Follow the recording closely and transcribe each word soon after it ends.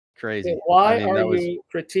crazy. Why I mean, are you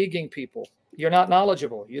critiquing people? You're not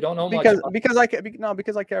knowledgeable. You don't know much. Because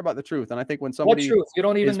I care about the truth, and I think when somebody what truth? You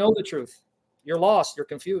don't even know the truth. You're lost. You're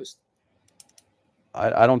confused.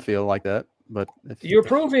 I don't feel like that, but you're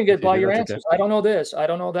proving it by your answers. Okay. I don't know this. I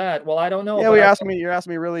don't know that. Well, I don't know. Yeah, you're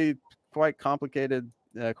asking me really quite complicated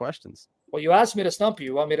questions. Well, you asked me to stump you.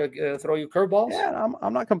 You want me to throw you curveballs? Yeah,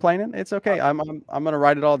 I'm not complaining. It's okay. I'm gonna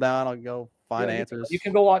write it all down. I'll go find answers. You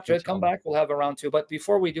can go watch it. Come back. We'll have a round 2. But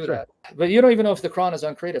before we do that, but you don't even know if the Quran is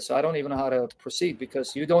uncreated, so I don't even know how to proceed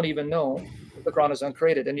because you don't even know if the Quran is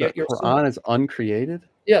uncreated, and yet the Quran is uncreated.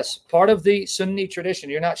 Yes, part of the Sunni tradition.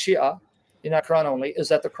 You're not Shia. You're not Quran only. Is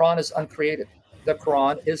that the Quran is uncreated? The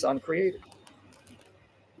Quran is uncreated.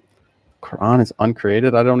 Quran is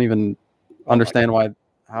uncreated. I don't even understand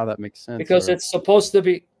how that makes sense. Because it's supposed to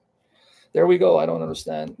be. There we go. I don't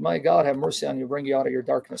understand. My God, have mercy on you. Bring you out of your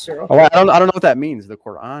darkness here. Okay. Oh, I don't know what that means. The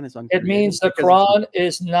Quran is uncreated. It means the Quran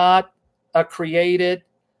is not a created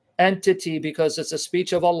entity because it's a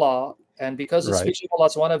speech of Allah, and because the speech of Allah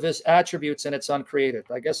is one of His attributes, and it's uncreated.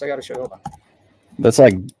 I guess I got to show you that. That's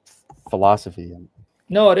like philosophy.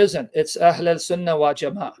 No, it isn't. It's Ahl al-Sunnah wa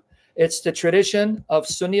Jama'ah. It's the tradition of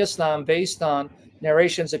Sunni Islam based on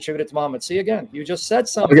narrations attributed to Muhammad. See, again, you just said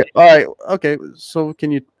something. Okay. All right. Okay. So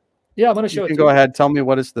can you? Yeah, I'm going to show it. Go ahead. Tell me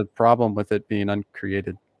what is the problem with it being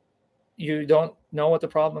uncreated? You don't know what the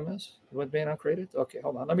problem is with being uncreated? Okay,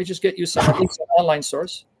 hold on. Let me just get you some online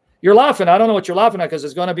source. You're laughing. I don't know what you're laughing at because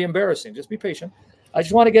it's going to be embarrassing. Just be patient. I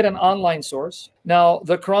just want to get an online source. Now,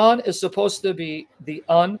 the Quran is supposed to be the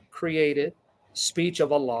uncreated speech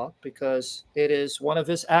of Allah because it is one of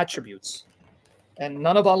His attributes. And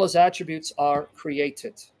none of Allah's attributes are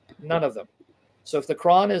created. None of them. So if the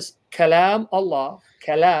Quran is kalam Allah,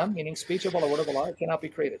 kalam meaning speech of Allah, word of Allah, it cannot be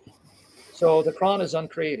created. So the Quran is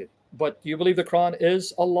uncreated. But do you believe the Quran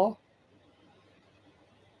is Allah?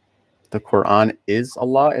 The Quran is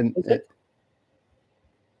Allah, and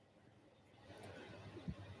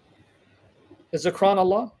is the Quran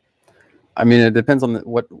Allah? I mean, it depends on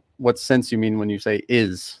what sense you mean when you say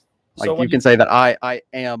is. Like so you can say that I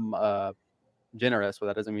am generous, but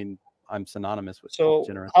that doesn't mean I'm synonymous with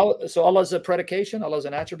generous. So Allah is a predication? Allah is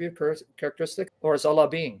an attribute, characteristic? Or is Allah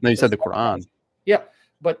being? No, you said the Quran. Yeah,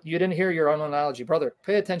 but you didn't hear your own analogy. Brother,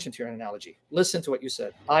 pay attention to your analogy. Listen to what you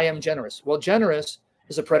said. I am generous. Well, generous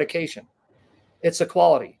is a predication. It's a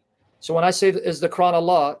quality. So when I say, is the Quran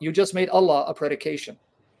Allah, you just made Allah a predication.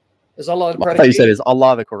 Is Allah a predication? I thought you said, is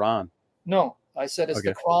Allah the Quran? No, I said, is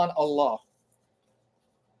the Quran Allah?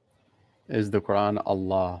 Is the Quran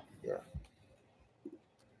Allah? Yeah.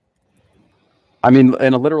 I mean,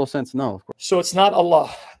 in a literal sense, no. Of course. So it's not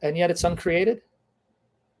Allah, and yet it's uncreated?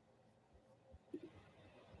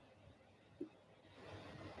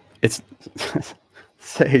 It's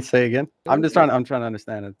say again. I'm trying to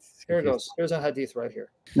understand it. Here it goes. Here's a hadith right here.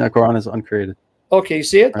 No, Quran is uncreated. Okay, you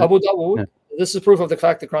see it? Right. Abu Dawood. Yeah. This is proof of the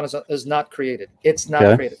fact the Quran is not created. It's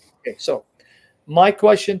not created. Okay, so my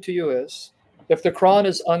question to you is, if the Quran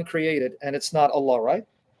is uncreated and it's not Allah, right?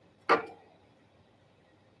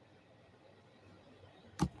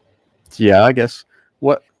 Yeah, I guess.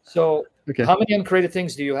 What? So how many uncreated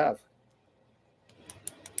things do you have?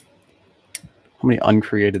 How many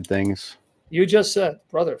uncreated things? You just said,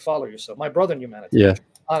 brother, follow yourself. My brother in humanity. Yeah.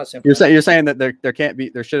 Honestly, you're saying that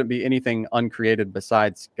there shouldn't be anything uncreated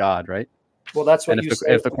besides God, right? Well, that's what you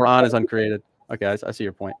say. If the Quran is uncreated, okay, I see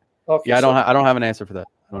your point. Okay, yeah, I don't have an answer for that.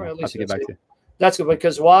 I have to get back to you. That's good,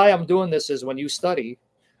 because why I'm doing this is when you study,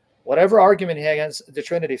 whatever argument against the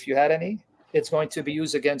Trinity, if you had any, it's going to be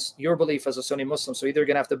used against your belief as a Sunni Muslim. So either you're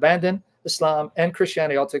going to have to abandon Islam and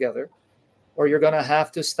Christianity altogether, or you're going to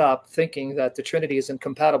have to stop thinking that the Trinity is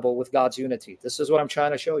incompatible with God's unity. This is what I'm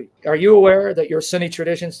trying to show you. Are you aware that your Sunni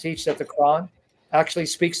traditions teach that the Quran actually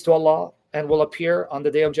speaks to Allah and will appear on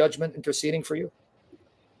the Day of Judgment interceding for you?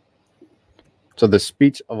 So the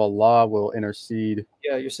speech of Allah will intercede.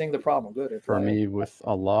 Yeah, you're seeing the problem. Good. For me with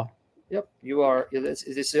Allah. Yep, you are.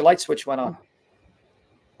 It's the light switch went on.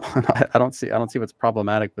 I don't see what's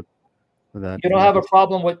problematic with that. You don't have a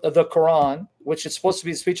problem with the Quran, which is supposed to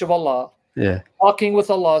be the speech of Allah. Yeah. Talking with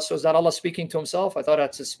Allah. So is that Allah speaking to Himself? I thought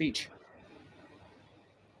that's His speech.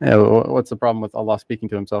 Yeah. What's the problem with Allah speaking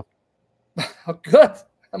to Himself? Good.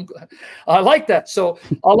 I'm glad. I like that. So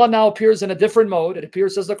Allah now appears in a different mode. It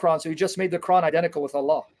appears as the Quran. So you just made the Quran identical with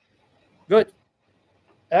Allah. Good.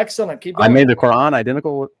 Excellent. Keep going. I made the Quran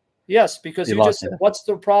identical with. Yes, because you just said, what's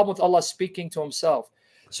the problem with Allah speaking to Himself?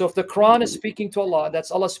 So if the Quran is speaking to Allah,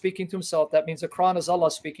 that's Allah speaking to Himself. That means the Quran is Allah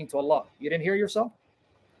speaking to Allah. You didn't hear yourself?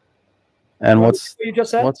 And what's you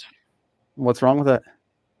just said? What's wrong with that?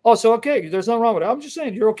 Oh, so okay, there's nothing wrong with it. I'm just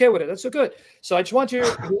saying you're okay with it. That's so good. So I just want you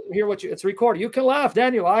to hear what it's recorded. You can laugh,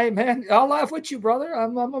 Daniel. I'll laugh with you, brother.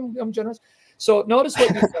 I'm generous. So notice what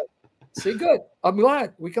you said. See, good. I'm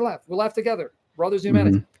glad we can laugh. We'll laugh together, brothers in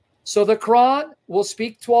humanity. So the Quran will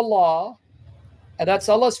speak to Allah, and that's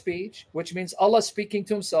Allah's speech, which means Allah speaking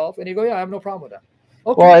to Himself. And you go, yeah, I have no problem with that.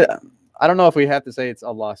 Okay. Well, I don't know if we have to say it's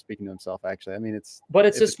Allah speaking to Himself. Actually, I mean it's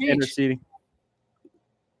a speech. Interceding.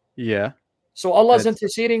 Yeah. So Allah's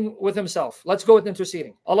interceding with Himself. Let's go with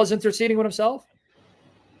interceding. Allah's interceding with Himself?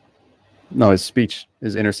 No, His speech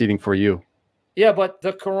is interceding for you. Yeah, but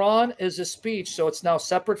the Quran is a speech, so it's now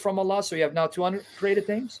separate from Allah. So you have now 200 created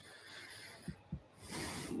things?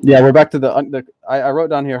 Yeah, we're back to I wrote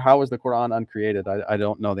down here, how is the Quran uncreated? I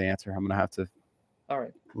don't know the answer. I'm going to have to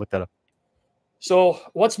look that up. So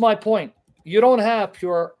what's my point? You don't have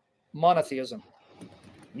pure monotheism.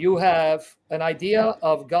 You have an idea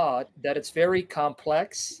of God that it's very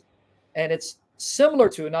complex, and it's similar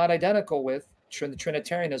to, not identical with,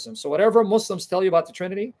 Trinitarianism. So whatever Muslims tell you about the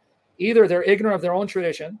Trinity, either they're ignorant of their own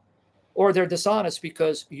tradition, or they're dishonest,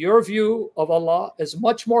 because your view of Allah is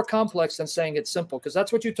much more complex than saying it's simple. Because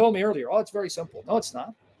that's what you told me earlier. Oh, it's very simple. No, it's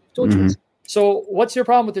not. So what's your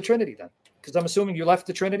problem with the Trinity then? Because I'm assuming you left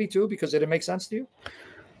the Trinity too because it didn't make sense to you?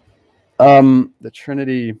 The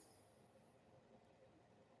Trinity...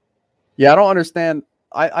 Yeah, I don't understand.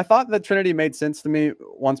 I thought the Trinity made sense to me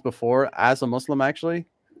once before as a Muslim, actually,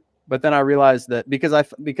 but then I realized that because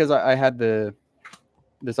I had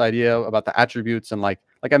this idea about the attributes, and like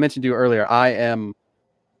I mentioned to you earlier, I am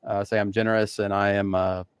say I'm generous and I am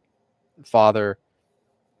a father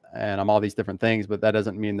and I'm all these different things, but that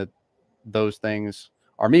doesn't mean that those things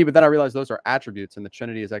are me. But then I realized those are attributes, and the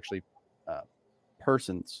Trinity is actually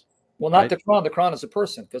persons. Well, not the Quran. The Quran is a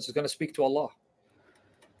person because it's going to speak to Allah.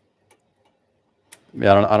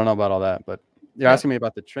 Yeah, I don't know about all that, but you're asking me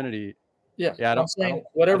about the Trinity. Yeah, I'm saying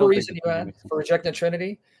whatever reason you had for rejecting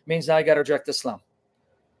Trinity means now you got to reject Islam.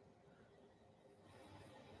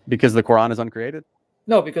 Because the Quran is uncreated?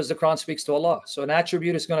 No, because the Quran speaks to Allah. So an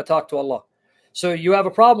attribute is going to talk to Allah. So you have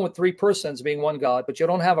a problem with three persons being one God, but you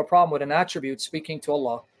don't have a problem with an attribute speaking to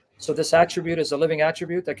Allah. So this attribute is a living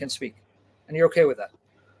attribute that can speak. And you're okay with that?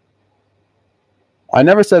 I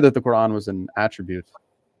never said that the Quran was an attribute.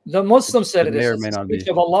 The Muslim said it is. It's the speech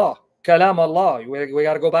of Allah. Kalam Allah. We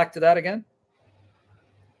got to go back to that again?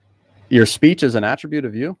 Your speech is an attribute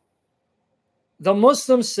of you? The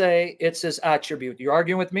Muslims say it's His attribute. You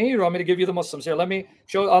arguing with me, or you want me to give you the Muslims? Here, let me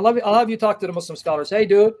show. I'll have you talk to the Muslim scholars. Hey,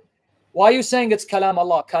 dude, why are you saying it's Kalam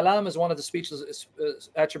Allah? Kalam is one of the speeches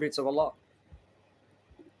attributes of Allah.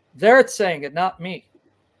 They're saying it, not me.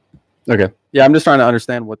 Okay. Yeah, I'm just trying to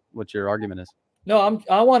understand what your argument is. No,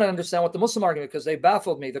 I want to understand what the Muslim argument, because they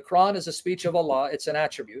baffled me. The Quran is a speech of Allah. It's an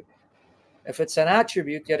attribute. If it's an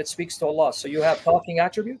attribute, yet it speaks to Allah. So you have talking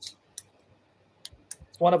attributes?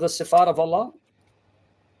 It's one of the sifat of Allah?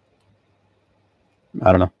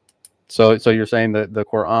 I don't know. So you're saying that the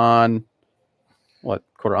Quran,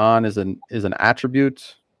 Quran is an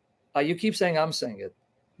attribute? You keep saying I'm saying it.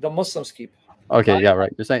 The Muslims keep. Okay, yeah,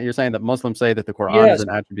 right. You're saying that Muslims say that the Quran is an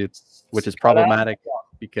attribute, which is problematic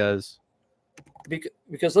because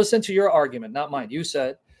listen to your argument, not mine. You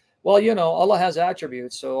said, well, Allah has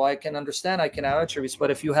attributes, so I can understand I can have attributes, but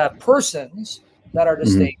if you have persons that are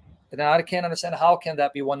distinct, then I can't understand how can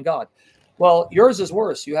that be one God. Well, yours is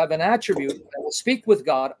worse. You have an attribute that will speak with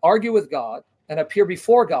God, argue with God, and appear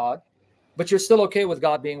before God, but you're still okay with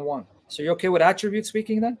God being one. So you're okay with attribute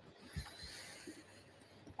speaking then?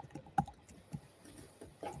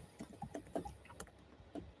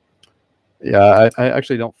 Yeah, I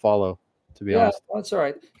actually don't follow, to be honest. Yeah, that's all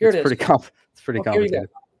right. Here it is. It's pretty complicated.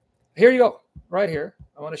 Here you go. Right here.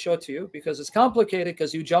 I want to show it to you because it's complicated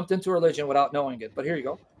because you jumped into religion without knowing it. But here you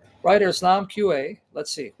go. Right here, Islam QA.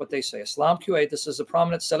 Let's see what they say. Islam QA. This is a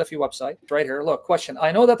prominent Salafi website. Right here. Look, question.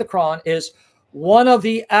 I know that the Quran is one of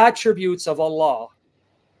the attributes of Allah.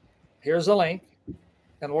 Here's a link.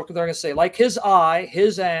 And what they're going to say, like His eye,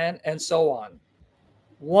 His hand, and so on.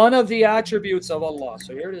 One of the attributes of Allah.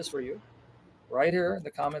 So here it is for you. Right here in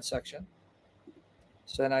the comment section.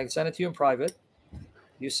 So then I send it to you in private.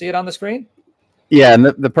 You see it on the screen? Yeah, and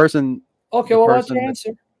the person. Okay, well, what's your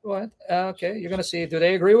answer? Go ahead. Okay, you're going to see. Do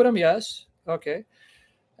they agree with him? Yes. Okay.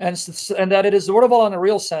 And that it is the word of Allah in a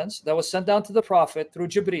real sense that was sent down to the Prophet through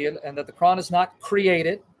Jibreel, and that the Quran is not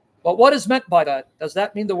created. But what is meant by that? Does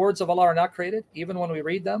that mean the words of Allah are not created, even when we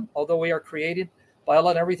read them? Although we are created by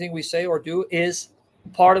Allah and everything we say or do is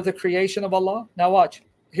part of the creation of Allah? Now watch.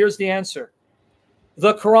 Here's the answer.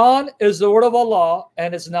 The Quran is the word of Allah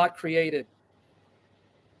and is not created.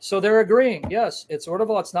 So they're agreeing. Yes, it's the word of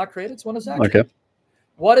Allah. It's not created. It's one is actually. Okay.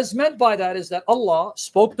 What is meant by that is that Allah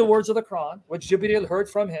spoke the words of the Quran, which Jibreel heard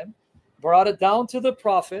from him, brought it down to the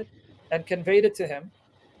Prophet, and conveyed it to him.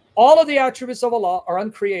 All of the attributes of Allah are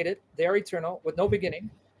uncreated. They are eternal, with no beginning.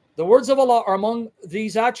 The words of Allah are among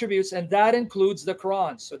these attributes, and that includes the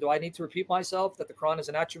Quran. So do I need to repeat myself that the Quran is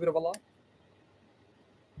an attribute of Allah?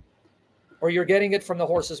 Or you're getting it from the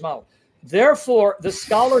horse's mouth? Therefore, the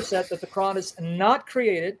scholar said that the Quran is not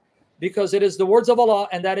created because it is the words of Allah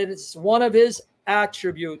and that it is one of his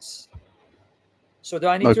attributes. So do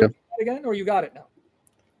I need to repeat that again, or you got it now?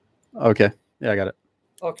 Okay. Yeah, I got it.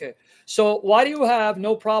 Okay. So why do you have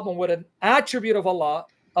no problem with an attribute of Allah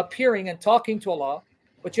appearing and talking to Allah,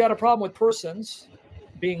 but you had a problem with persons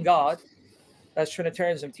being God, as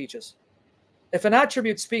Trinitarianism teaches? If an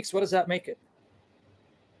attribute speaks, what does that make it?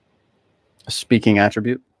 A speaking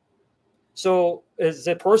attribute. So is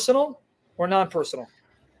it personal or non-personal?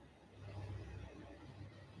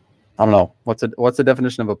 I don't know. What's the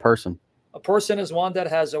definition of a person? A person is one that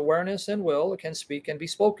has awareness and will, can speak and be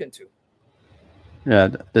spoken to. Yeah.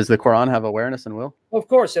 Does the Quran have awareness and will? Of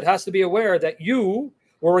course, it has to be aware that you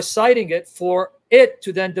were reciting it for it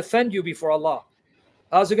to then defend you before Allah.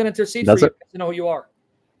 How's it going to intercede for you to know who you are?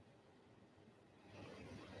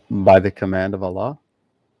 By the command of Allah.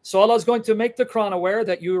 So Allah is going to make the Quran aware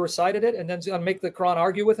that you recited it, and then going to make the Quran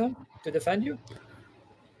argue with him to defend you?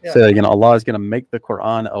 Yeah. So again, Allah is going to make the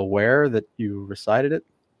Quran aware that you recited it?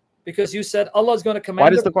 Because you said Allah is going to command. Why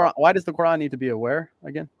does the Quran need to be aware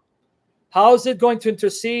again? How is it going to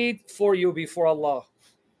intercede for you before Allah?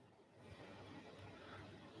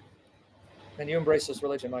 And you embrace this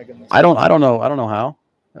religion, my goodness. I don't know. I don't know how.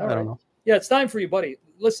 I don't know. Yeah, it's time for you, buddy.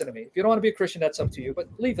 Listen to me. If you don't want to be a Christian, that's up to you. But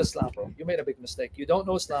leave Islam, bro. You made a big mistake. You don't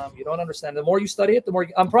know Islam. You don't understand. The more you study it, the more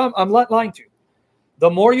I'm not lying to you. The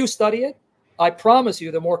more you study it, I promise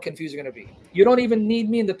you, the more confused you're going to be. You don't even need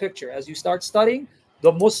me in the picture. As you start studying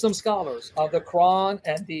the Muslim scholars of the Quran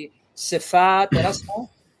and the Sifat and Asma,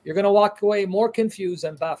 you're going to walk away more confused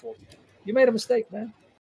and baffled. You made a mistake, man.